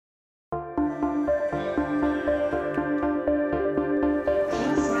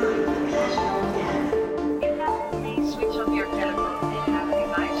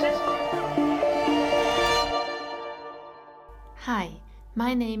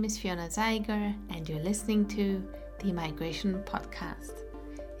My name is Fiona Zeiger, and you're listening to the Migration Podcast.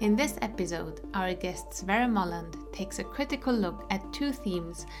 In this episode, our guest Sverre Molland takes a critical look at two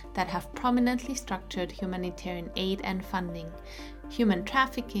themes that have prominently structured humanitarian aid and funding: human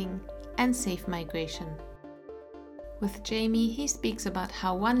trafficking and safe migration. With Jamie, he speaks about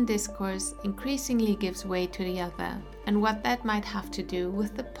how one discourse increasingly gives way to the other and what that might have to do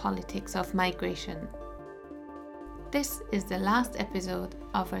with the politics of migration. This is the last episode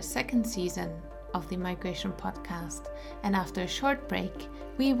of our second season of the Migration Podcast, and after a short break,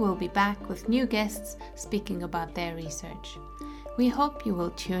 we will be back with new guests speaking about their research. We hope you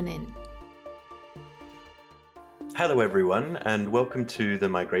will tune in. Hello everyone, and welcome to the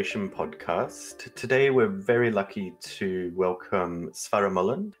Migration Podcast. Today we're very lucky to welcome Sverre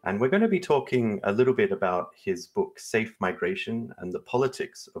Molland, and we're going to be talking a little bit about his book Safe Migration and the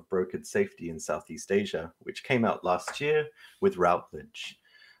Politics of Brokered Safety in Southeast Asia, which came out last year with Routledge.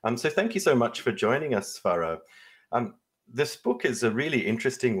 So thank you so much for joining us, Sverre. This book is a really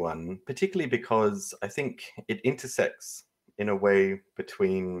interesting one, particularly because I think it intersects in a way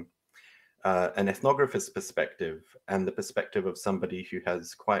between an ethnographer's perspective and the perspective of somebody who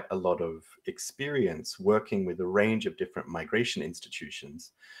has quite a lot of experience working with a range of different migration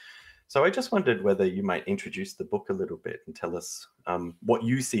institutions. So I just wondered whether you might introduce the book a little bit and tell us what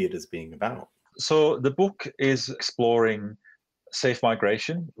you see it as being about. So the book is exploring safe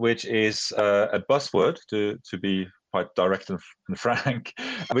migration, which is a buzzword, to be quite direct and frank,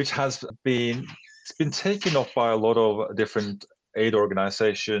 which has been taken up by a lot of different aid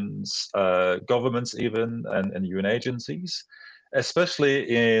organizations, governments even, and UN agencies, especially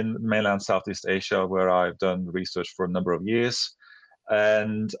in mainland Southeast Asia, where I've done research for a number of years.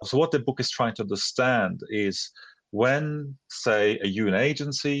 And so what the book is trying to understand is when, say, a UN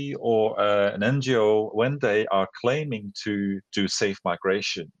agency or an NGO, when they are claiming to do safe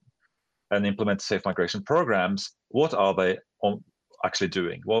migration and implement safe migration programs, what are they actually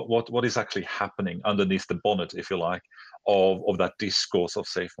doing? What is actually happening underneath the bonnet, if you like, of that discourse of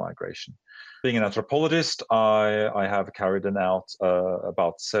safe migration? Being an anthropologist, I have carried out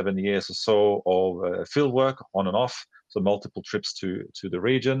about 7 years or so of field work on and off, so multiple trips to the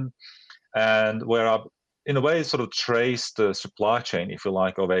region, and where I've, in a way, sort of traced the supply chain, if you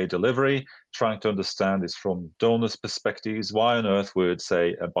like, of aid delivery, trying to understand this from donors' perspectives. Why on earth would,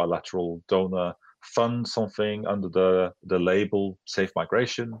 say, a bilateral donor fund something under the label safe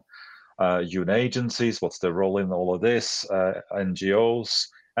migration? UN agencies, what's their role in all of this? NGOs,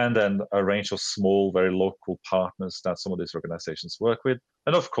 and then a range of small, very local partners that some of these organizations work with,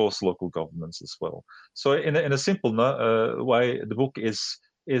 and of course local governments as well. So in a simple way, the book is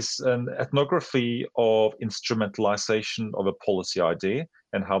an ethnography of instrumentalization of a policy idea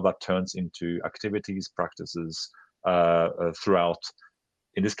and how that turns into activities, practices throughout,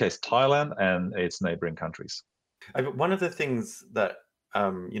 in this case, Thailand and its neighboring countries. One of the things that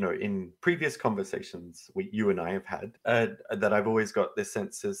in previous conversations you and I have had, that I've always got this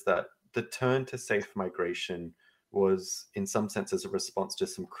sense is that the turn to safe migration was, in some senses, a response to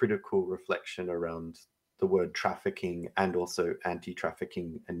some critical reflection around the word trafficking and also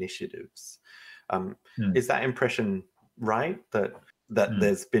anti-trafficking initiatives. Is that impression right? That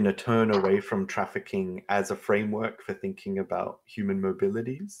there's been a turn away from trafficking as a framework for thinking about human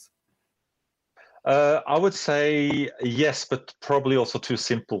mobilities? I would say yes, but probably also too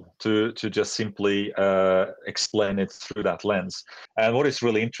simple to just simply explain it through that lens. And what is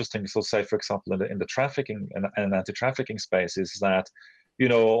really interesting, so say, for example, in the trafficking and anti-trafficking space, is that,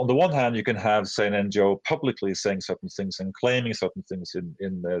 on the one hand, you can have, say, an NGO publicly saying certain things and claiming certain things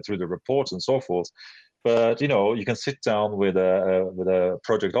in through the reports and so forth. But you can sit down with a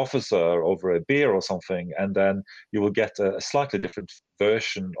project officer over a beer or something, and then you will get a slightly different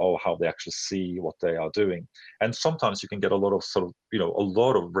version of how they actually see what they are doing. And sometimes you can get a lot of a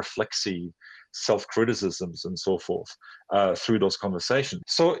lot of reflexive self-criticisms and so forth through those conversations.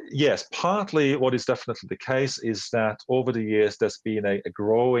 So yes, partly what is definitely the case is that over the years there's been a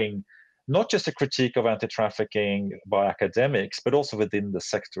growing, not just a critique of anti-trafficking by academics, but also within the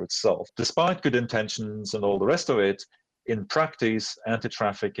sector itself. Despite good intentions and all the rest of it, in practice,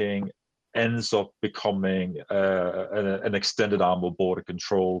 anti-trafficking ends up becoming an extended arm of border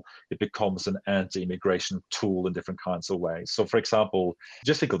control. It becomes an anti-immigration tool in different kinds of ways. So, for example,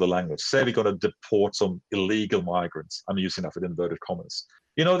 just think of the language. Say we're going to deport some illegal migrants. I'm using that with inverted commas.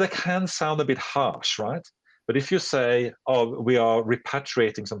 They can sound a bit harsh, right? But if you say, we are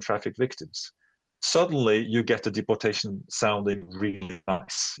repatriating some traffic victims, suddenly you get the deportation sounding really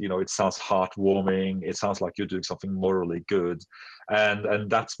nice. It sounds heartwarming. It sounds like you're doing something morally good. And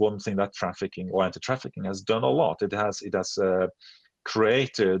that's one thing that trafficking or anti-trafficking has done a lot. It has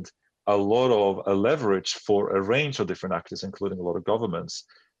created a lot of leverage for a range of different actors, including a lot of governments,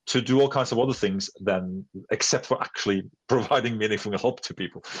 to do all kinds of other things than except for actually providing meaningful help to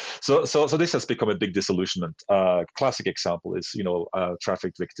people. So this has become a big disillusionment. Classic example is, a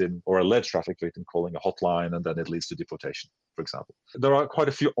trafficked victim or alleged trafficked victim calling a hotline, and then it leads to deportation, for example. There are quite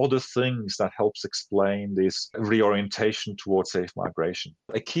a few other things that helps explain this reorientation towards safe migration.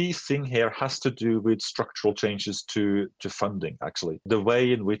 A key thing here has to do with structural changes to funding, actually, the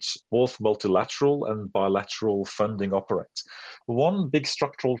way in which both multilateral and bilateral funding operates. One big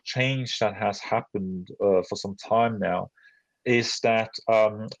structural change that has happened for some time now is that,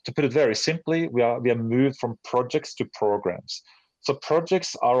 to put it very simply, we are moved from projects to programs. So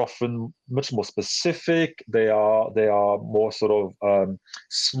projects are often much more specific. They are more sort of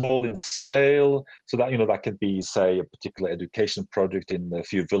small in scale. So that that can be, say, a particular education project in a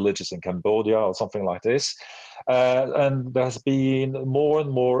few villages in Cambodia or something like this. And there has been more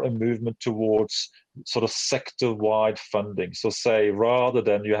and more a movement towards sort of sector-wide funding. So say, rather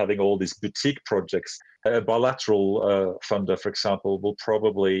than you having all these boutique projects, a bilateral funder, for example, will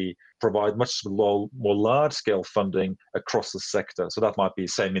probably provide much more large-scale funding across the sector. So that might be,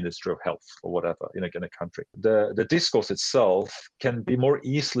 say, Ministry of Health or whatever in a country. The discourse itself can be more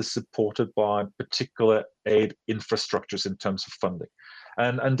easily supported by particular aid infrastructures in terms of funding.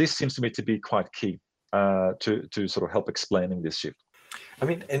 And this seems to me to be quite key to sort of help explaining this shift. I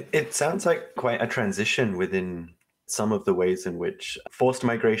mean, it sounds like quite a transition within some of the ways in which forced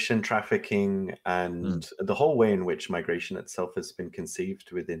migration, trafficking, and the whole way in which migration itself has been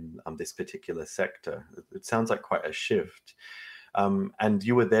conceived within this particular sector. It sounds like quite a shift. And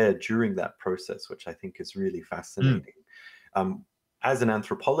you were there during that process, which I think is really fascinating. As an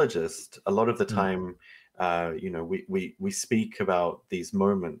anthropologist, a lot of the time, we speak about these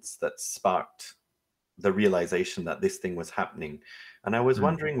moments that sparked the realization that this thing was happening. And I was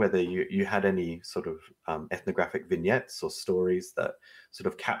wondering whether you had any sort of ethnographic vignettes or stories that sort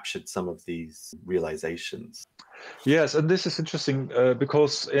of captured some of these realizations. Yes, and this is interesting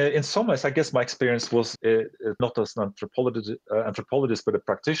because in some ways, I guess my experience was not as an anthropologist, but a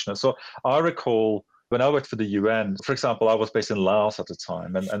practitioner. So I recall when I worked for the UN, for example, I was based in Laos at the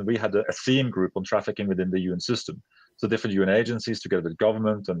time, and we had a theme group on trafficking within the UN system. So different UN agencies together with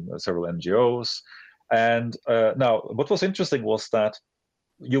government and several NGOs. And now, what was interesting was that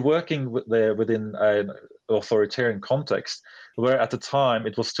you're working within an authoritarian context, where at the time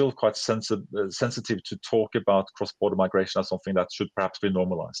it was still quite sensitive to talk about cross-border migration as something that should perhaps be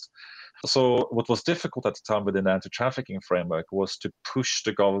normalized. So what was difficult at the time within the anti-trafficking framework was to push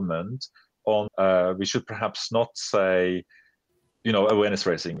the government on, we should perhaps not say, awareness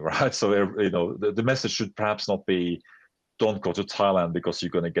raising, right? So, the message should perhaps not be, don't go to Thailand because you're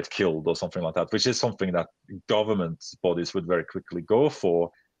going to get killed or something like that, which is something that government bodies would very quickly go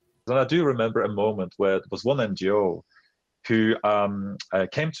for. And I do remember a moment where there was one NGO who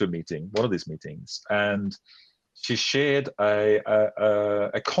came to a meeting, one of these meetings, and she shared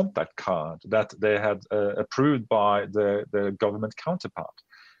a contact card that they had approved by the government counterpart.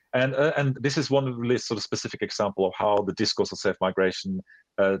 And this is one really sort of specific example of how the discourse of safe migration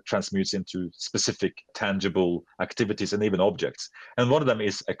transmutes into specific tangible activities and even objects. And one of them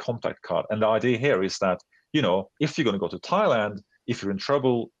is a contact card. And the idea here is that, if you're going to go to Thailand, if you're in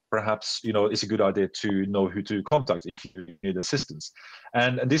trouble, perhaps, it's a good idea to know who to contact if you need assistance.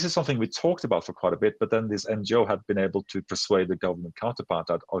 And this is something we talked about for quite a bit, but then this NGO had been able to persuade the government counterpart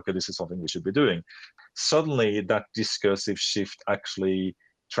that, okay, this is something we should be doing. Suddenly, that discursive shift actually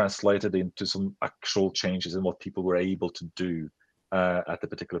translated into some actual changes in what people were able to do at the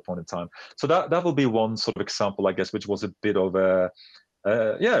particular point in time. So that will be one sort of example, I guess, which was a bit of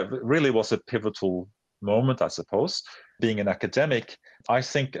really was a pivotal moment, I suppose. Being an academic, I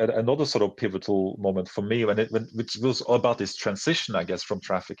think another sort of pivotal moment for me, which was about this transition, I guess, from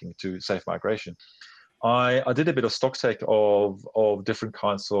trafficking to safe migration. I did a bit of stocktake of different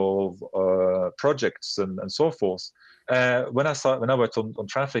kinds of projects and so forth. When I worked on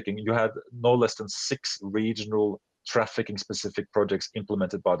trafficking, you had no less than 6 regional trafficking-specific projects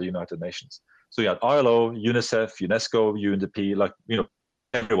implemented by the United Nations. So you had ILO, UNICEF, UNESCO, UNDP,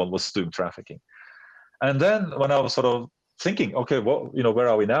 everyone was doing trafficking. And then when I was sort of thinking, okay, well, where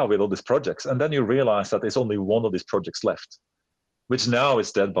are we now with all these projects? And then you realize that there's only one of these projects left, which now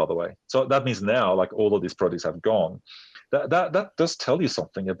is dead, by the way. So that means now, all of these projects have gone. That does tell you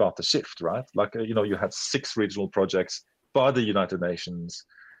something about the shift, right? You had 6 regional projects by the United Nations,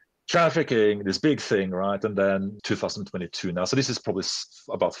 trafficking, this big thing, right? And then 2022 now. So this is probably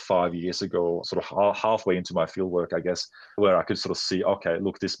about 5 years ago, sort of halfway into my fieldwork, I guess, where I could sort of see, okay,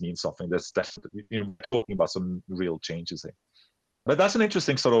 look, this means something. There's definitely, talking about some real changes here. But that's an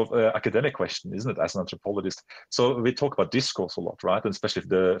interesting sort of academic question, isn't it, as an anthropologist? So we talk about discourse a lot, right? And especially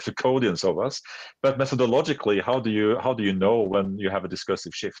the Foucauldians of us. But methodologically, how do you know when you have a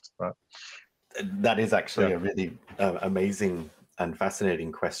discursive shift, right? That is actually a really amazing and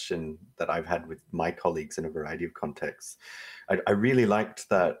fascinating question that I've had with my colleagues in a variety of contexts. I really liked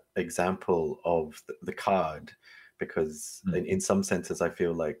that example of the card, because in some senses, I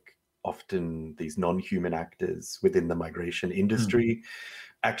feel like often these non-human actors within the migration industry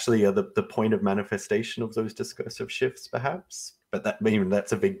actually are the point of manifestation of those discursive shifts, perhaps. But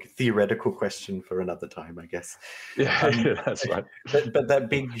that's a big theoretical question for another time, I guess. Yeah, that's right. But that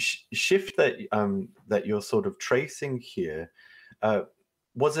big shift that you're sort of tracing here,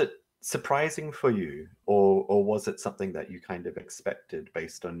 was it surprising for you, or was it something that you kind of expected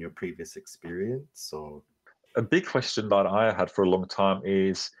based on your previous experience? Or a big question that I had for a long time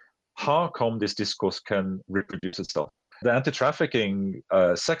is how come this discourse can reproduce itself? The anti-trafficking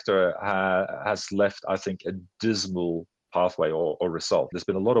sector has left, I think, a dismal pathway or result. There's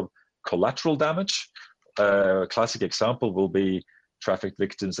been a lot of collateral damage. Classic example will be trafficked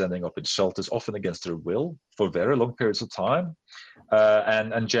victims ending up in shelters, often against their will, for very long periods of time.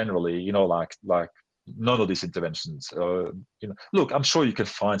 And generally, like none of these interventions, look, I'm sure you can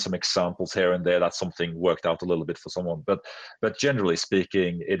find some examples here and there that something worked out a little bit for someone, but generally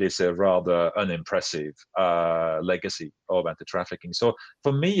speaking, it is a rather unimpressive legacy of anti-trafficking. So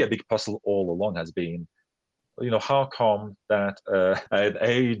for me, a big puzzle all along has been, how come that an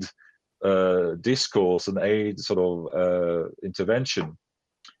aid discourse, an aid sort of intervention,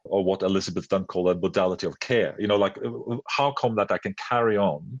 or what Elizabeth Dunn called a modality of care, how come that I can carry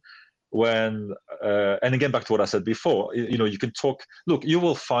on when, and again, back to what I said before, you can talk, look, you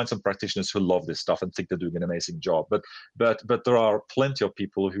will find some practitioners who love this stuff and think they're doing an amazing job, but there are plenty of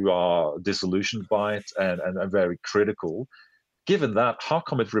people who are disillusioned by it and very critical. Given that, how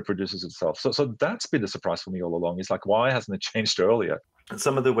come it reproduces itself? So that's been the surprise for me all along. It's like, why hasn't it changed earlier?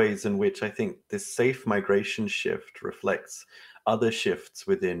 Some of the ways in which I think this safe migration shift reflects other shifts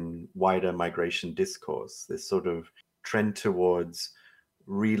within wider migration discourse, this sort of trend towards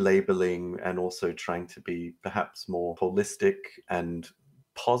relabeling and also trying to be perhaps more holistic and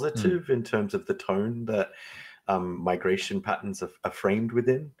positive in terms of the tone that migration patterns are framed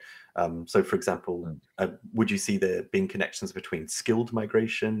within. So, for example, would you see there being connections between skilled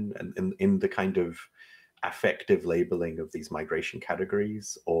migration and in the kind of affective labeling of these migration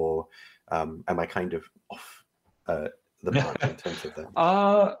categories, or am I kind of off the mark in terms of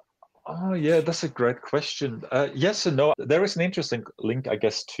that? Oh, yeah, that's a great question. Yes and no. There is an interesting link, I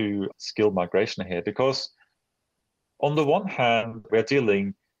guess, to skilled migration here, because on the one hand, we're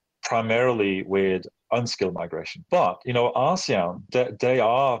dealing primarily with unskilled migration. But, ASEAN, they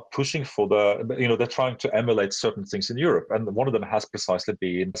are pushing for they're trying to emulate certain things in Europe. And one of them has precisely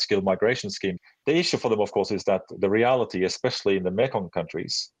been skilled migration scheme. The issue for them, of course, is that the reality, especially in the Mekong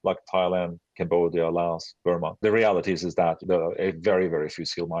countries, like Thailand, Cambodia, Laos, Burma, the reality is that there are very, very few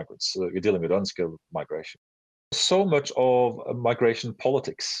skilled migrants. So you're dealing with unskilled migration. So much of migration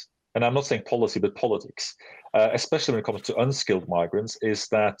politics, and I'm not saying policy, but politics, especially when it comes to unskilled migrants, is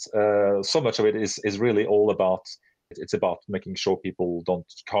that so much of it is really all about, it's about making sure people don't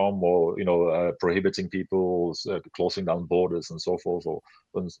come, or prohibiting people, closing down borders and so forth.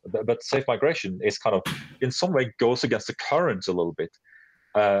 But safe migration is kind of, in some way, goes against the current a little bit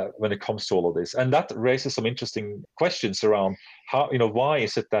when it comes to all of this, and that raises some interesting questions around how, why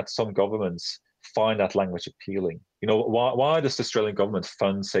is it that some governments find that language appealing? Why does the Australian government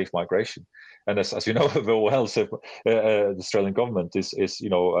fund safe migration? And as you know very well, the Australian government is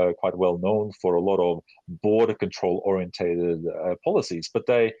quite well known for a lot of border control orientated policies, but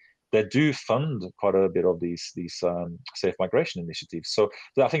they do fund quite a bit of these safe migration initiatives. So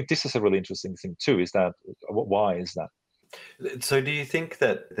I think this is a really interesting thing too. Is that why is that? So do you think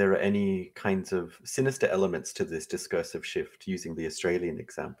that there are any kinds of sinister elements to this discursive shift, using the Australian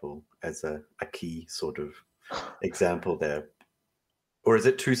example as a key sort of example there? Or is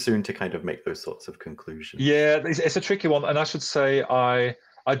it too soon to kind of make those sorts of conclusions? Yeah, it's a tricky one. And I should say, I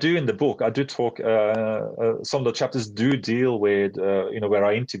do in the book, I do talk, some of the chapters do deal with, where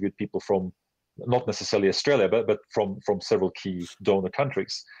I interviewed people from not necessarily Australia, but from several key donor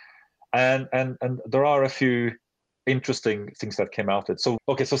countries. And there are a few interesting things that came out of it. So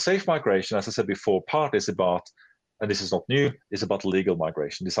safe migration, as I said before, part is about and this is not new, is about legal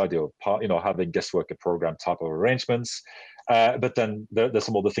migration, this idea of having guest worker program type of arrangements. But then there's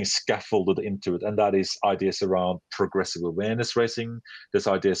some other things scaffolded into it, and that is ideas around progressive awareness raising. There's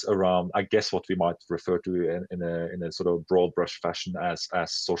ideas around, I guess, what we might refer to in a sort of broad brush fashion as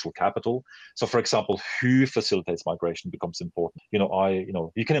social capital. So, for example, who facilitates migration becomes important.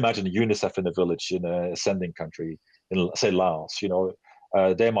 You can imagine UNICEF in a village in a sending country, in say Laos.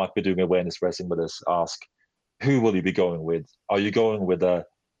 They might be doing awareness raising, but ask, who will you be going with? Are you going with a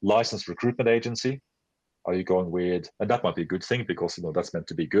licensed recruitment agency? Are you going with, and that might be a good thing because that's meant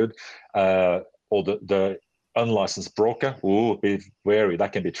to be good, or the unlicensed broker? Oh, be wary,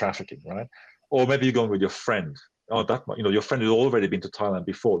 that can be trafficking, right? Or maybe you're going with your friend. Oh, that might, your friend who's already been to Thailand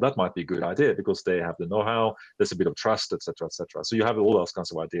before. That might be a good idea because they have the know-how. There's a bit of trust, etc., etc. So you have all those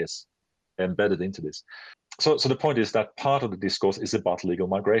kinds of ideas embedded into this. So the point is that part of the discourse is about legal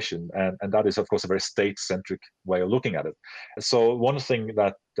migration, and that is, of course, a very state-centric way of looking at it. So one thing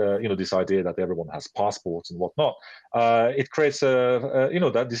that, this idea that everyone has passports and whatnot, it creates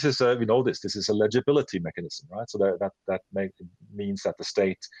that this is, this is a legibility mechanism, right? So that means that the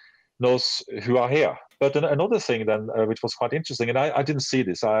state knows who are here. But another thing then, which was quite interesting, and I didn't see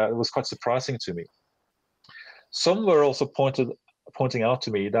this, it was quite surprising to me. Some were also pointing out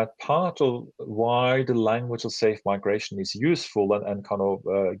to me that part of why the language of safe migration is useful and kind of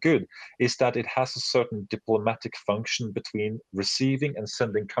good is that it has a certain diplomatic function between receiving and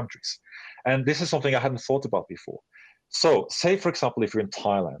sending countries. And this is something I hadn't thought about before. So say, for example, if you're in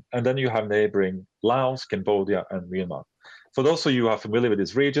Thailand and then you have neighboring Laos, Cambodia, and Myanmar. For those of you who are familiar with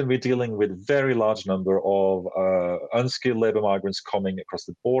this region, we're dealing with a very large number of unskilled labor migrants coming across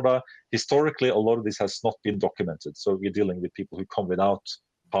the border. Historically, a lot of this has not been documented. So we're dealing with people who come without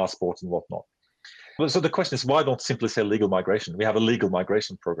passports and whatnot. So the question is, why don't simply say legal migration? We have a legal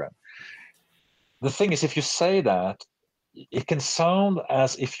migration program. The thing is, if you say that, it can sound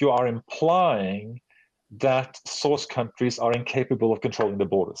as if you are implying that source countries are incapable of controlling the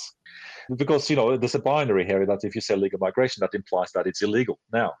borders. Because, there's a binary here that if you say legal migration, that implies that it's illegal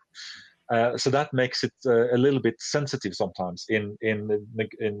now. So that makes it a little bit sensitive sometimes in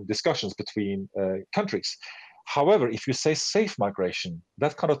discussions between countries. However, if you say safe migration,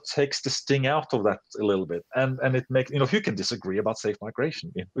 that kind of takes the sting out of that a little bit, and it makes, who can disagree about safe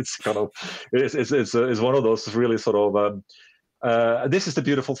migration? It's kind of it's one of those really sort of this is the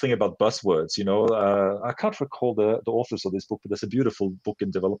beautiful thing about buzzwords. I can't recall the authors of this book, but there's a beautiful book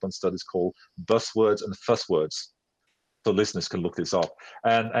in development studies called Buzzwords and Fuzzwords. So listeners can look this up.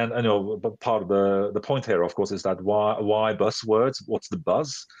 And but part of the point here, of course, is that why buzzwords? What's the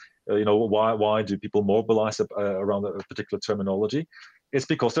buzz? Why do people mobilize around a particular terminology? It's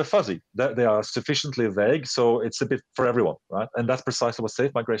because they're fuzzy. They are sufficiently vague, so it's a bit for everyone, right? And that's precisely what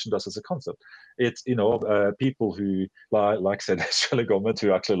safe migration does as a concept. It's people who, like said, the Australian government,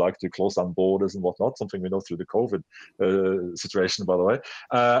 who actually like to close down borders and whatnot. Something we know through the COVID situation, by the way.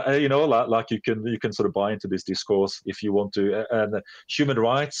 Like you can sort of buy into this discourse if you want to. And human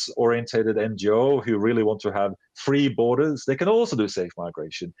rights orientated NGO who really want to have free borders, they can also do safe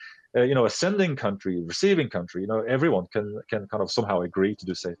migration. A sending country, receiving country, everyone can kind of somehow agree to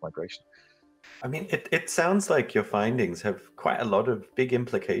do safe migration. I mean, it sounds like your findings have quite a lot of big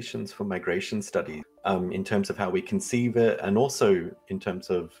implications for migration studies in terms of how we conceive it, and also in terms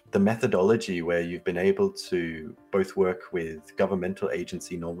of the methodology where you've been able to both work with governmental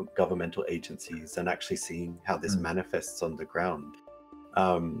agency, non-governmental agencies, and actually seeing how this manifests on the ground.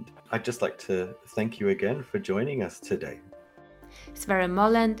 I'd just like to thank you again for joining us today. Sverre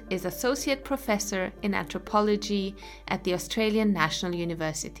Molland is Associate Professor in Anthropology at the Australian National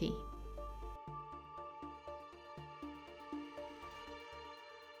University.